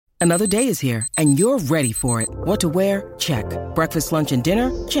Another day is here, and you're ready for it. What to wear? Check. Breakfast, lunch, and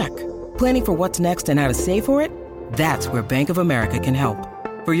dinner? Check. Planning for what's next and how to save for it? That's where Bank of America can help.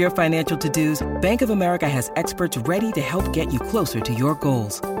 For your financial to-dos, Bank of America has experts ready to help get you closer to your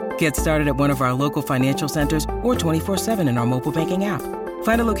goals. Get started at one of our local financial centers or 24/7 in our mobile banking app.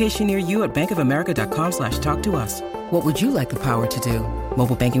 Find a location near you at bankofamerica.com/talktous. What would you like the power to do?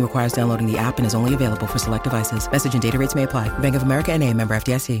 Mobile banking requires downloading the app and is only available for select devices. Message and data rates may apply. Bank of America N.A., member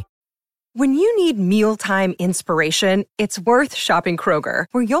FDIC. When you need mealtime inspiration, it's worth shopping Kroger,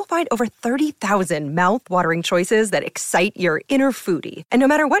 where you'll find over 30,000 mouth-watering choices that excite your inner foodie. And no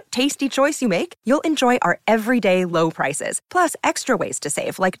matter what tasty choice you make, you'll enjoy our everyday low prices, plus extra ways to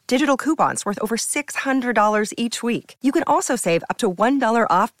save, like digital coupons worth over $600 each week. You can also save up to $1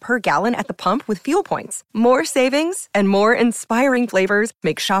 off per gallon at the pump with fuel points. More savings and more inspiring flavors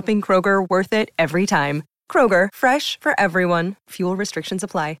make shopping Kroger worth it every time. Kroger, fresh for everyone. Fuel restrictions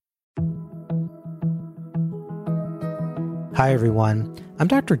apply. Hi, everyone. I'm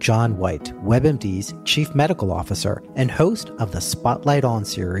Dr. John White, WebMD's Chief Medical Officer and host of the Spotlight On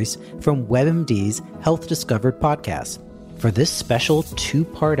series from WebMD's Health Discovered podcast. For this special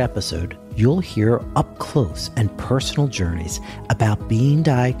two-part episode, you'll hear up-close and personal journeys about being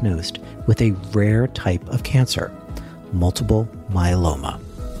diagnosed with a rare type of cancer, multiple myeloma.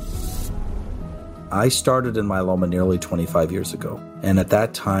 I started in myeloma nearly 25 years ago. And at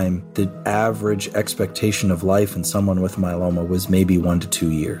that time, the average expectation of life in someone with myeloma was maybe 1 to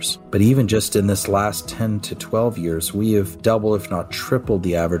 2 years. But even just in this last 10 to 12 years, we have doubled, if not tripled,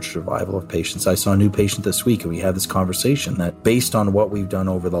 the average survival of patients. I saw a new patient this week, and we had this conversation that based on what we've done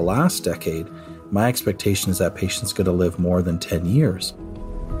over the last decade, my expectation is that patient's going to live more than 10 years.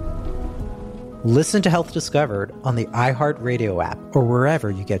 Listen to Health Discovered on the iHeartRadio app or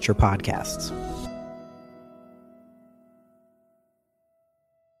wherever you get your podcasts.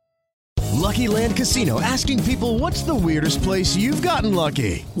 Lucky Land Casino, asking people, what's the weirdest place you've gotten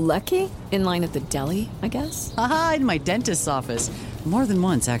lucky? Lucky? In line at the deli, I guess? Aha, in my dentist's office. More than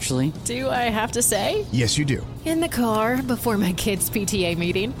once, actually. Do I have to say? Yes, you do. In the car before my kids' PTA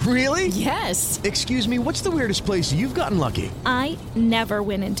meeting. Really? Yes. Excuse me, what's the weirdest place you've gotten lucky? I never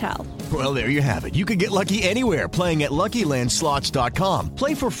win and tell. Well, there you have it. You can get lucky anywhere, playing at LuckyLandSlots.com.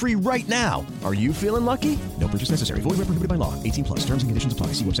 Play for free right now. Are you feeling lucky? No purchase necessary. Void where prohibited by law. 18 plus. Terms and conditions apply.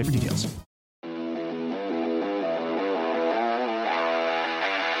 See website for details.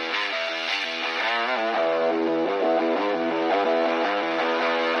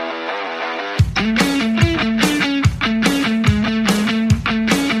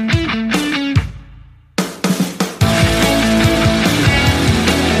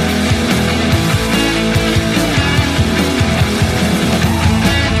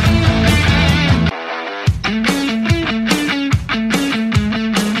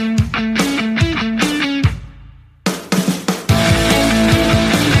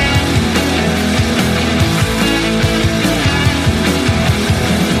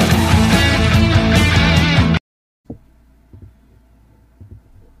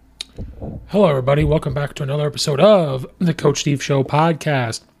 Hello, everybody. Welcome back to another episode of the Coach Steve Show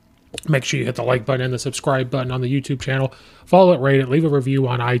podcast. Make sure you hit the like button and the subscribe button on the YouTube channel. Follow it, rate it, leave a review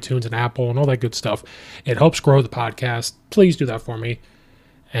on iTunes and Apple and all that good stuff. It helps grow the podcast. Please do that for me.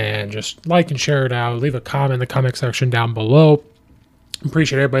 And just like and share it out. Leave a comment in the comment section down below.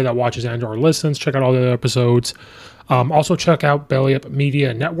 Appreciate everybody that watches and or listens. Check out all the other episodes. Also, check out Belly Up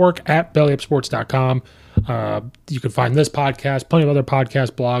Media Network at bellyupsports.com. You can find this podcast, plenty of other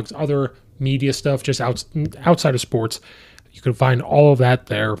podcast blogs, other media stuff just outside of sports. You can find all of that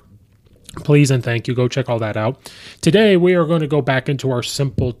there. Please and thank you. Go check all that out. Today, we are going to go back into our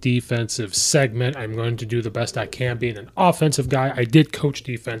simple defensive segment. I'm going to do the best I can being an offensive guy. I did coach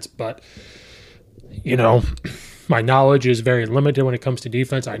defense, but, you know, my knowledge is very limited when it comes to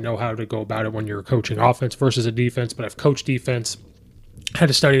defense. I know how to go about it when you're coaching offense versus a defense, but I've coached defense, had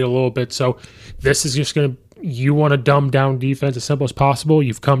to study it a little bit. So this is just going to, you want to dumb down defense as simple as possible,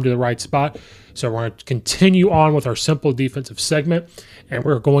 you've come to the right spot. So we're going to continue on with our simple defensive segment, and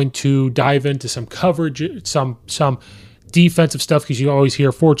we're going to dive into some coverage, some defensive stuff, because you always hear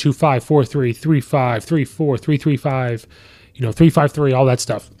 4-2-5, 4-3, 3-5, 3-4, 3-3-5, 3-5-3, all that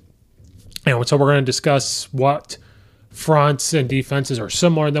stuff. And so we're going to discuss what fronts and defenses are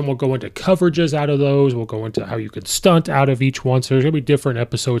similar, and then we'll go into coverages out of those. We'll go into how you can stunt out of each one. So there's going to be different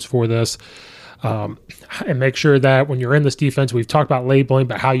episodes for this. And make sure that when you're in this defense, we've talked about labeling,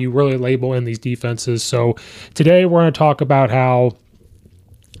 but how you really label in these defenses. So today we're going to talk about how,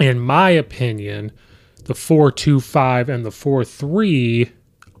 in my opinion, the 4-2-5 and the 4-3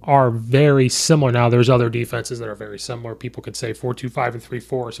 are very similar. Now, there's other defenses that are very similar. People could say 4-2-5 and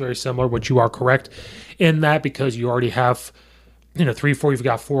 3-4 is very similar, which you are correct in that because you already have, 3-4, you've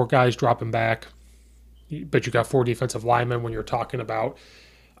got 4 guys dropping back, but you got 4 defensive linemen when you're talking about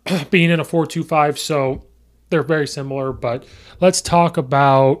being in a 4-2-5. So they're very similar, but let's talk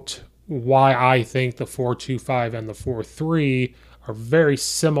about why I think the 4-2-5 and the 4-3 are very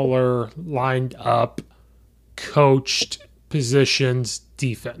similar, lined up, coached positions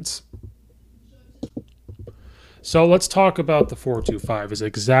defense. So let's talk about the 4-2-5. Is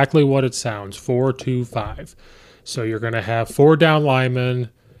exactly what it sounds, 4-2-5. So you're going to have 4 down linemen,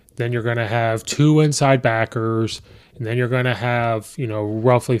 then you're going to have 2 inside backers, and then you're going to have,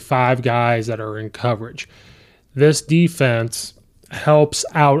 roughly 5 guys that are in coverage. This defense helps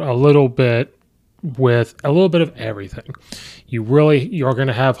out a little bit with a little bit of everything. You're going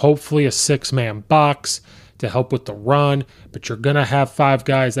to have hopefully a 6-man box to help with the run, but you're going to have 5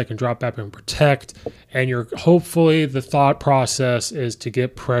 guys that can drop back and protect, and hopefully the thought process is to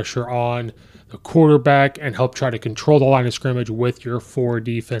get pressure on the quarterback and help try to control the line of scrimmage with your 4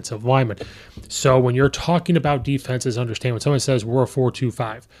 defensive linemen. So when you're talking about defenses, understand when someone says we're a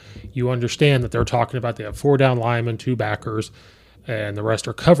 4-2-5, you understand that they're talking about they have 4 down linemen, 2 backers, and the rest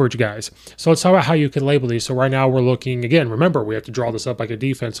are coverage guys. So let's talk about how you can label these. So right now we're looking, again, remember, we have to draw this up like a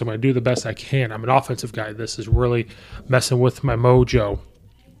defense. So I'm going to do the best I can. I'm an offensive guy. This is really messing with my mojo.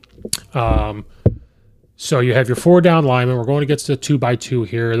 So you have your 4 down linemen. We're going against a 2x2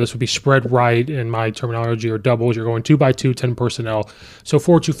 here. This would be spread right in my terminology, or doubles. You're going 2x2, 10 personnel. So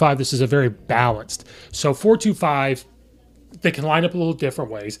 4-2-5, this is a very balanced. So 4-2-5, they can line up a little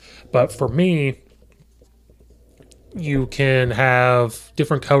different ways. But for me, you can have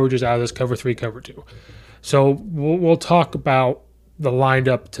different coverages out of this, cover 3, cover 2. So we'll talk about the lined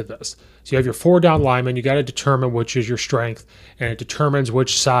up to this. So you have your 4 down linemen. You got to determine which is your strength, and it determines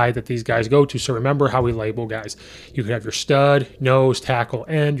which side that these guys go to. So remember how we label guys. You could have your stud, nose, tackle,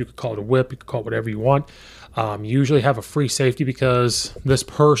 end. You could call it a whip. You could call it whatever you want. You usually have a free safety because this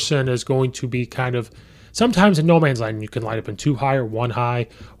person is going to be kind of sometimes in no man's land. You can line up in 2 high or 1 high,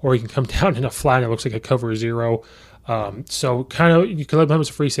 or you can come down in a flat and it looks like a cover 0. So kind of you can let them as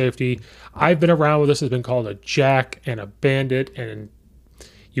a free safety. I've been around with this. Has been called a jack and a bandit, and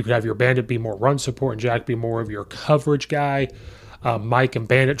you could have your bandit be more run support and jack be more of your coverage guy. Mike and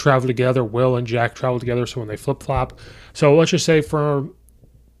bandit travel together. Will and jack travel together. So when they flip flop, so let's just say for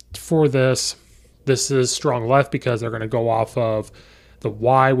this is strong left because they're going to go off of the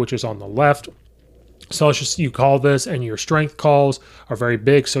Y, which is on the left. So let's just, you call this, and your strength calls are very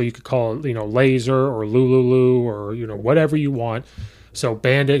big. So you could call it, laser or Lulu or, whatever you want. So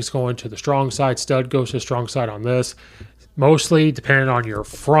bandit's going to the strong side, stud goes to the strong side on this. Mostly depending on your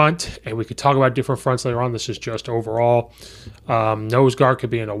front, and we could talk about different fronts later on. This is just overall. Nose guard could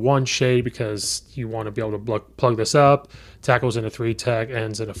be in a 1 shade because you want to be able to plug this up. Tackles in a 3, tech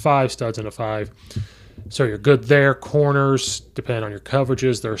ends in a 5, studs in a 5. So you're good there. Corners, depending on your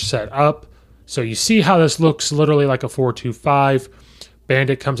coverages, they're set up. So you see how this looks literally like a 4-2-5.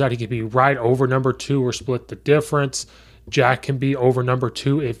 Bandit comes out. He could be right over number 2 or split the difference. Jack can be over number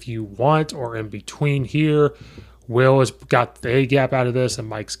 2 if you want, or in between here. Will has got the A gap out of this, and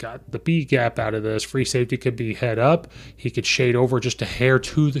Mike's got the B gap out of this. Free safety could be head up. He could shade over just a hair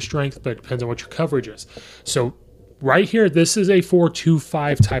to the strength, but it depends on what your coverage is. So right here, this is a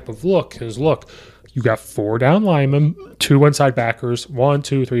 4-2-5 type of look. Because look, you got 4 down linemen, 2 inside backers, 1,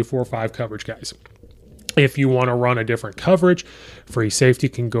 2, 3, 4, 5 coverage guys. If you want to run a different coverage, free safety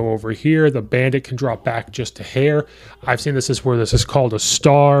can go over here. The bandit can drop back just a hair. I've seen this is where this is called a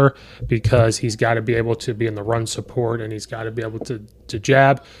star because he's got to be able to be in the run support and he's got to be able to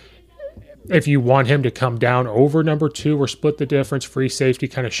jab. If you want him to come down over number 2 or split the difference, free safety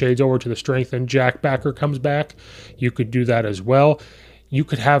kind of shades over to the strength and jack backer comes back. You could do that as well. You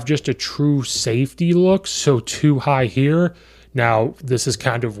could have just a true safety look, so 2 high here. Now, this is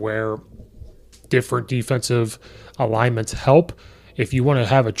kind of where different defensive alignments help. If you want to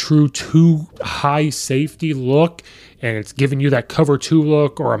have a true 2 high safety look and it's giving you that cover 2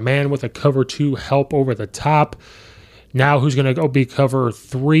 look, or a man with a cover 2 help over the top, now who's going to go be cover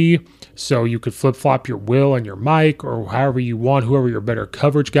 3? So you could flip-flop your Will and your Mike, or however you want, whoever your better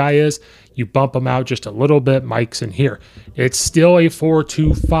coverage guy is. You bump them out just a little bit. Mike's in here. It's still a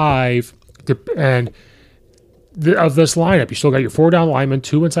 4-2-5, and of this lineup, you still got your 4 down linemen,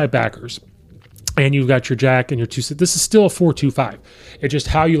 2 inside backers, and you've got your jack and your 2. This is still a 4-2-5. It's just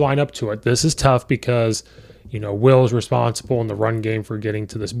how you line up to it. This is tough because Will's responsible in the run game for getting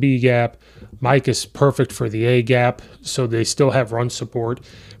to this B gap. Mike is perfect for the A gap, so they still have run support.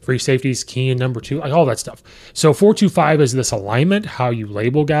 Free safeties, key in number 2, like all that stuff. So 4-2-5 is this alignment, how you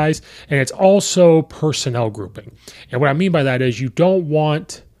label guys, and it's also personnel grouping. And what I mean by that is you don't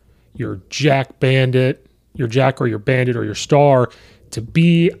want your jack bandit, your jack or your bandit or your star to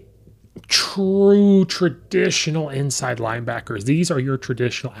be true traditional inside linebackers. These are your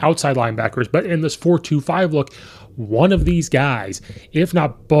traditional outside linebackers. But in this 4-2-5 look, one of these guys, if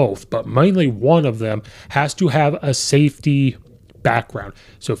not both, but mainly one of them, has to have a safety background.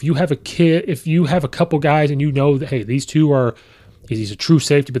 So if you have a couple guys and you know that, hey, these two are, he's a true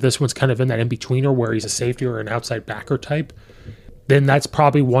safety, but this one's kind of in that in-betweener where he's a safety or an outside backer type, then that's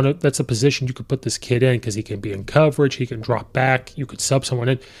probably that's a position you could put this kid in because he can be in coverage, he can drop back, you could sub someone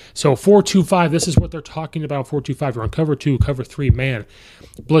in. So 4-2-5, this is what they're talking about. 4-2-5, you're on cover 2, cover 3 man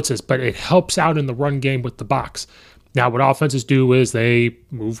blitzes, but it helps out in the run game with the box. Now what offenses do is they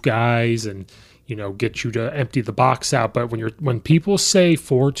move guys and get you to empty the box out. But when people say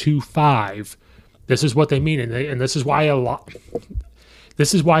 4-2-5, this is what they mean, and this is why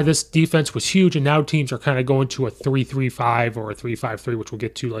this defense was huge, and now teams are kind of going to a 3-3-5 or a 3-5-3, which we'll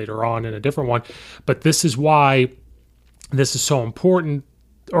get to later on in a different one. But this is why this is so important,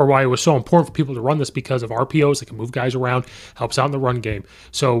 or why it was so important for people to run this, because of RPOs. They can move guys around, helps out in the run game.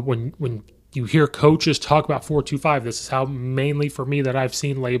 So when you hear coaches talk about 4-2-5, this is how mainly for me that I've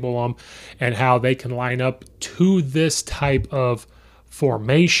seen label them, and how they can line up to this type of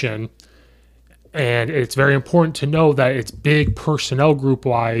formation. And it's very important to know that it's big personnel group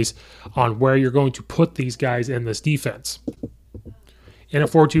wise on where you're going to put these guys in this defense. In a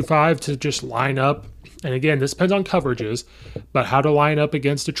 4-2-5, to just line up, and again, this depends on coverages, but how to line up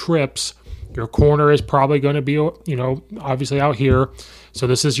against the trips. Your corner is probably going to be, obviously out here. So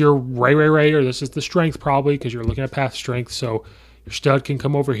this is your Ray, or this is the strength probably, because you're looking at path strength. So your stud can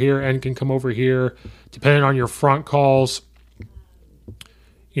come over here, end can come over here, depending on your front calls.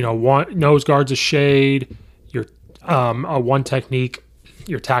 One nose guard's a shade, your a 1 technique,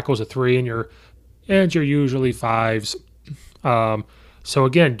 your tackle's a 3, and you're usually 5s. So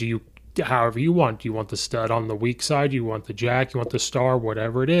again, however you want. Do you want the stud on the weak side? Do you want the jack? You want the star?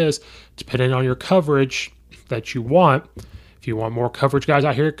 Whatever it is, depending on your coverage that you want. If you want more coverage guys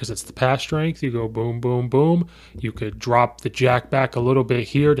out here because it's the pass strength, you go boom, boom, boom. You could drop the jack back a little bit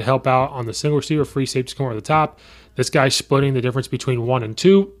here to help out on the single receiver. Free safety come over the top. This guy's splitting the difference between 1 and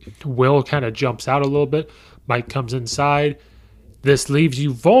 2. Will kind of jumps out a little bit. Mike comes inside. This leaves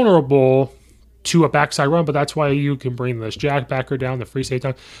you vulnerable to a backside run, but that's why you can bring this jack backer down, the free safety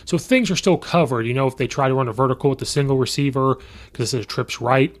down. So things are still covered. If they try to run a vertical with the single receiver, because this is trips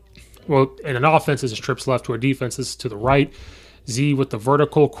right. Well, in an offense, this is trips left, to a defense, this is to the right. Z with the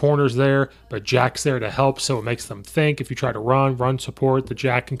vertical corners there, but Jack's there to help, so it makes them think. If you try to run support, the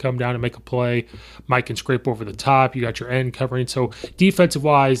Jack can come down and make a play. Mike can scrape over the top. You got your end covering. So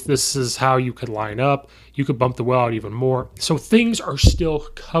defensive-wise, this is how you could line up. You could bump the well out even more. So things are still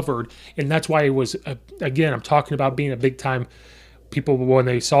covered, and that's why it was, again, I'm talking about being a big-time people. When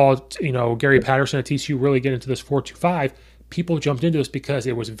they saw, Gary Patterson at TCU really get into this 4-2-5, people jumped into this because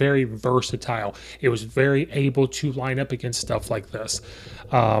it was very versatile. It was very able to line up against stuff like this.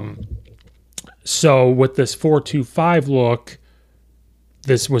 So with this 4-2-5 look,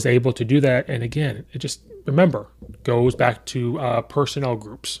 this was able to do that. And again, it just, remember, goes back to personnel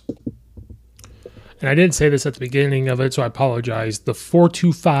groups. And I didn't say this at the beginning of it, so I apologize. The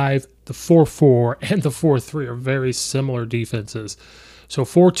 4-2-5, the 4-4, and the 4-3 are very similar defenses. So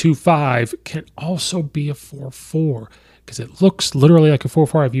 4-2-5 can also be a 4-4. Because it looks literally like a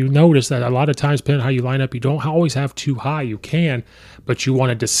 4-4. If you notice that a lot of times, depending on how you line up, you don't always have too high. You can, but you want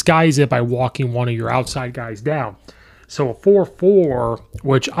to disguise it by walking one of your outside guys down. So a 4-4,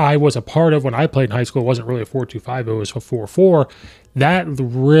 which I was a part of when I played in high school, wasn't really a 4-2-5, it was a 4-4. That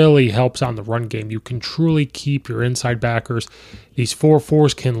really helps on the run game. You can truly keep your inside backers. These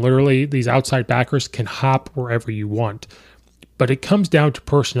 4-4s can literally, these outside backers can hop wherever you want. But it comes down to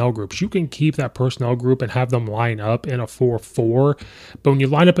personnel groups. You can keep that personnel group and have them line up in a 4-4. But when you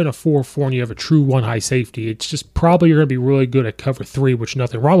line up in a 4-4 and you have a true 1 high safety, it's just probably you're going to be really good at cover 3, which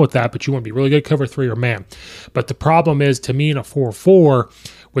nothing wrong with that, but you want to be really good at cover 3 or man. But the problem is, to me, in a 4-4,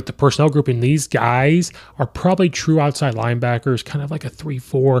 with the personnel grouping, these guys are probably true outside linebackers, kind of like a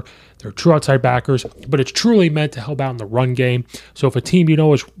 3-4. They're true outside backers, but it's truly meant to help out in the run game. So if a team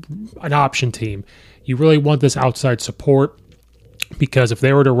is an option team, you really want this outside support. Because if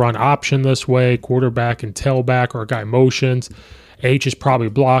they were to run option this way, quarterback and tailback, or a guy motions, H is probably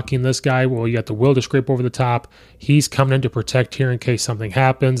blocking this guy. Well, you got the Will to scrape over the top. He's coming in to protect here in case something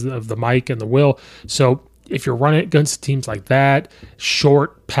happens, of the Mike and the Will. So if you're running against teams like that,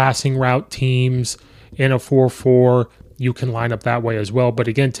 short passing route teams in a 4-4, you can line up that way as well. But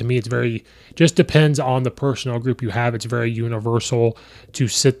again, to me, it's just depends on the personnel group you have. It's very universal to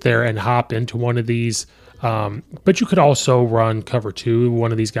sit there and hop into one of these. But you could also run cover 2.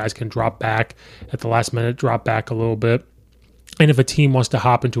 One of these guys can drop back at the last minute, drop back a little bit. And if a team wants to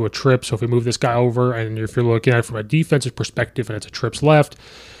hop into a trip, so if we move this guy over, and if you're looking at it from a defensive perspective and it's a trips left,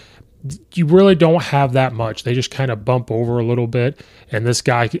 you really don't have that much. They just kind of bump over a little bit, and this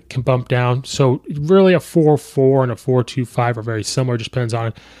guy can bump down. So really a 4-4 and a 4-2-5 are very similar. It just depends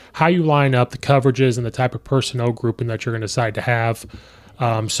on how you line up, the coverages, and the type of personnel grouping that you're going to decide to have.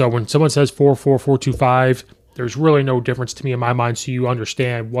 So when someone says 4-4, 4-2-5, there's really no difference to me in my mind, so you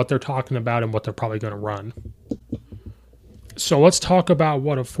understand what they're talking about and what they're probably going to run. So let's talk about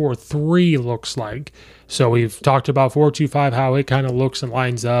what a 4-3 looks like. So we've talked about 4-2-5, how it kind of looks and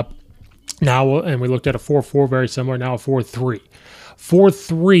lines up. Now, and we looked at a 4-4, very similar. Now a 4-3.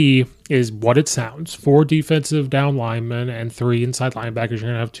 4-3 is what it sounds. 4 defensive down linemen and 3 inside linebackers. You're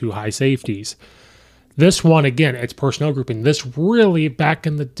going to have 2 high safeties. This one, again, it's personnel grouping. This really, back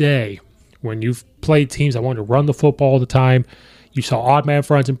in the day, when you've played teams that wanted to run the football all the time, you saw odd man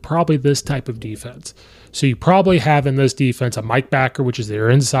fronts and probably this type of defense. So you probably have in this defense a Mike backer, which is their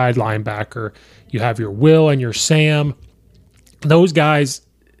inside linebacker. You have your Will and your Sam. Those guys,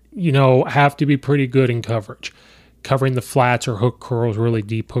 have to be pretty good in coverage, covering the flats or hook curls, really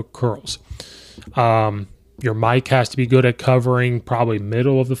deep hook curls. Your Mike has to be good at covering probably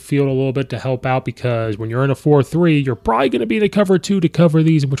middle of the field a little bit to help out, because when you're in a 4-3, you're probably going to be in a cover 2 to cover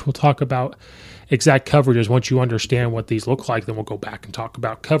these, which we'll talk about exact coverages. Once you understand what these look like, then we'll go back and talk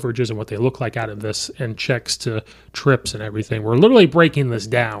about coverages and what they look like out of this and checks to trips and everything. We're literally breaking this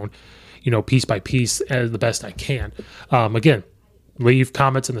down, piece by piece as the best I can. Again, leave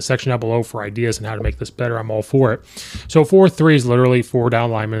comments in the section down below for ideas on how to make this better. I'm all for it. So 4-3 is literally 4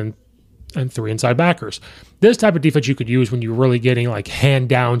 down linemen and 3 inside backers. This type of defense you could use when you're really getting like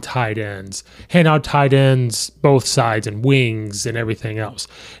hand out tight ends both sides and wings and everything else.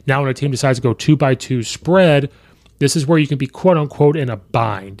 Now when a team decides to go 2x2 spread, this is where you can be quote unquote in a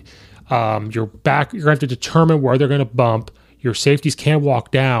bind. You're going to have to determine where they're going to bump. Your safeties can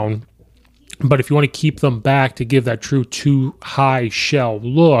walk down, but if you want to keep them back to give that true 2 high shell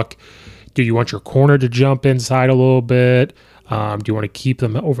look, do you want your corner to jump inside a little bit? Do you want to keep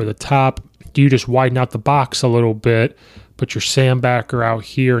them over the top? Do you just widen out the box a little bit, put your Sam backer out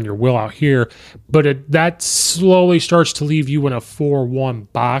here and your Will out here? But that slowly starts to leave you in a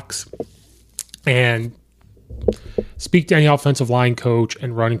 4-1 box. And speak to any offensive line coach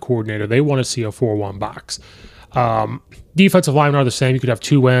and running coordinator. They want to see a 4-1 box. Defensive linemen are the same. You could have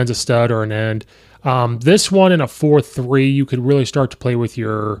 2 ends, a stud, or an end. This one in a 4-3, you could really start to play with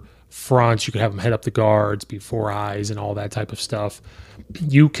your fronts. You could have them head up the guards, be 4 eyes, and all that type of stuff.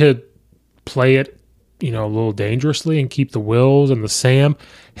 You could play it, a little dangerously and keep the Wills and the Sam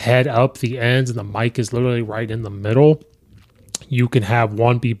head up the ends, and the Mike is literally right in the middle. You can have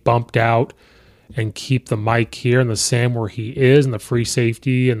one be bumped out and keep the Mike here and the Sam where he is, and the free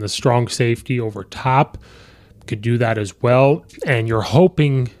safety and the strong safety over top. Could do that as well. And you're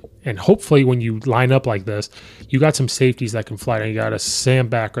hoping, and hopefully when you line up like this, you got some safeties that can fly down. You got a Sam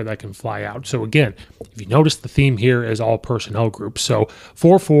backer that can fly out. So again, if you notice, the theme here is all personnel groups. So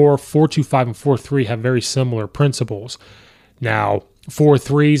 4-4, 4-2-5, and 4-3 have very similar principles. Now,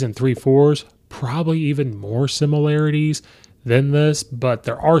 4-3s and 3-4s, probably even more similarities than this, but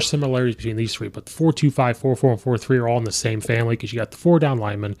there are similarities between these 3. But 4-2-5, 4-4, and 4-3 are all in the same family, because you got the 4 down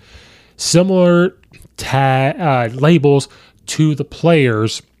linemen. Similar labels to the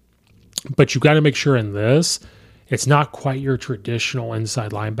players, but you got to make sure in this, it's not quite your traditional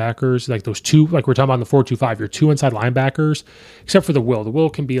inside linebackers, like those 2, like we're talking about in the 4-2-5, your 2 inside linebackers, except for the Will. The Will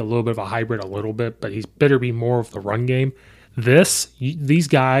can be a little bit of a hybrid a little bit, but he's better be more of the run game. These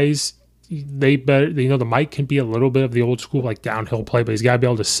guys, they better, the Mike can be a little bit of the old school, like downhill play, but he's got to be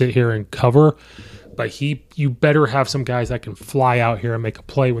able to sit here and cover. But you better have some guys that can fly out here and make a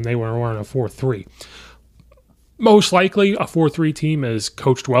play when they were running a 4-3. Most likely, a 4-3 team is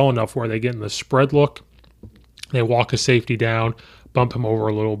coached well enough where they get in the spread look. They walk a safety down, bump him over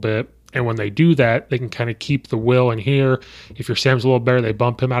a little bit. And when they do that, they can kind of keep the Will in here. If your Sam's a little better, they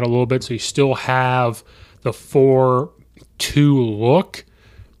bump him out a little bit. So you still have the 4-2 look.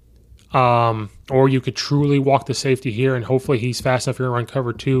 Or you could truly walk the safety here, and hopefully he's fast enough here to run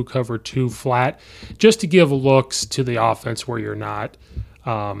cover 2 flat, just to give looks to the offense where you're not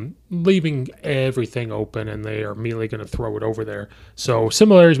leaving everything open and they are immediately going to throw it over there. So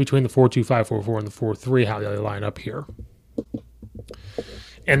similarities between the 4-2-5, 4-4, and the 4-3, how they line up here.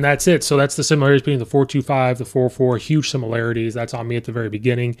 And that's it. So that's the similarities between the 4.25, the 4.4, huge similarities. That's on me at the very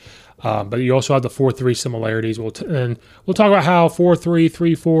beginning. But you also have the 4.3 similarities. And we'll talk about how 4.3,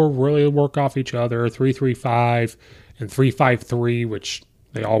 3.4 really work off each other, 3.3.5 and 3.5.3, which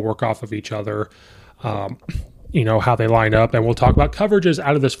they all work off of each other. How they line up. And we'll talk about coverages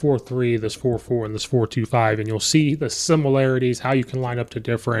out of this 4.3, this 4.4, and this 4.25. And you'll see the similarities, how you can line up to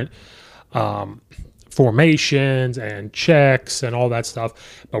different formations and checks and all that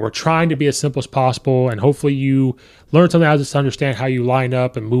stuff. But we're trying to be as simple as possible, and hopefully you learn something out of this to understand how you line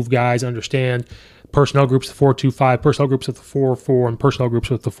up and move guys, understand personnel groups with the 4.25, personnel groups with the 4.4, and personnel groups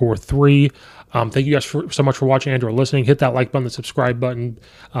with the 4.3. Thank you guys so much for watching and or listening. Hit that like button, the subscribe button,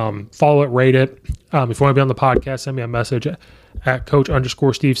 follow it, rate it. If you want to be on the podcast, send me a message at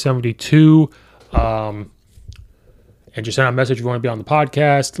coach_Steve72. And just send out a message if you want to be on the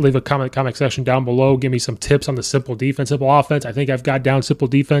podcast. Leave a comment section down below. Give me some tips on the simple defense, simple offense. I think I've got down simple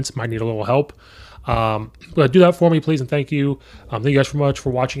defense. Might need a little help. But do that for me, please, and thank you. Thank you guys so much for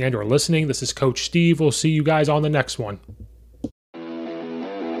watching and or listening. This is Coach Steve. We'll see you guys on the next one.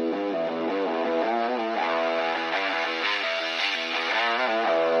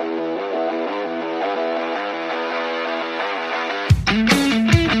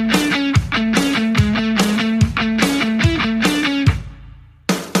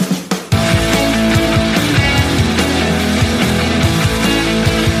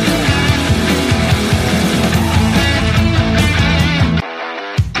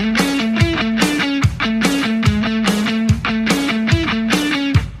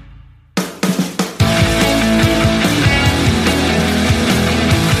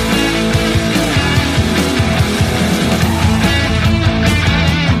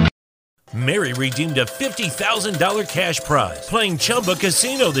 Mary redeemed a $50,000 cash prize playing Chumba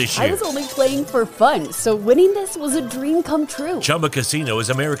Casino this year. I was only playing for fun, so winning this was a dream come true. Chumba Casino is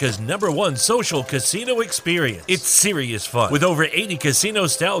America's #1 social casino experience. It's serious fun. With over 80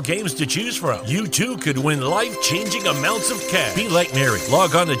 casino-style games to choose from, you too could win life-changing amounts of cash. Be like Mary.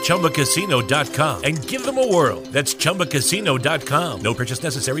 Log on to ChumbaCasino.com and give them a whirl. That's ChumbaCasino.com. No purchase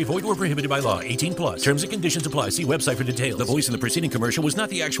necessary. Void where prohibited by law. 18+. Terms and conditions apply. See website for details. The voice in the preceding commercial was not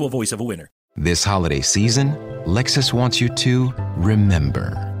the actual voice of a winner. This holiday season, Lexus wants you to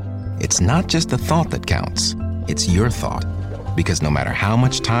remember. It's not just the thought that counts, it's your thought. Because no matter how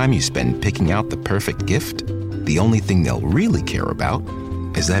much time you spend picking out the perfect gift, the only thing they'll really care about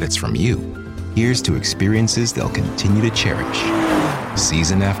is that it's from you. Here's to experiences they'll continue to cherish.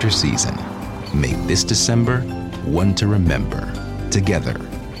 Season after season. Make this December one to remember. Together.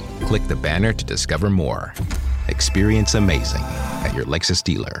 Click the banner to discover more. Experience amazing at your Lexus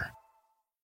dealer.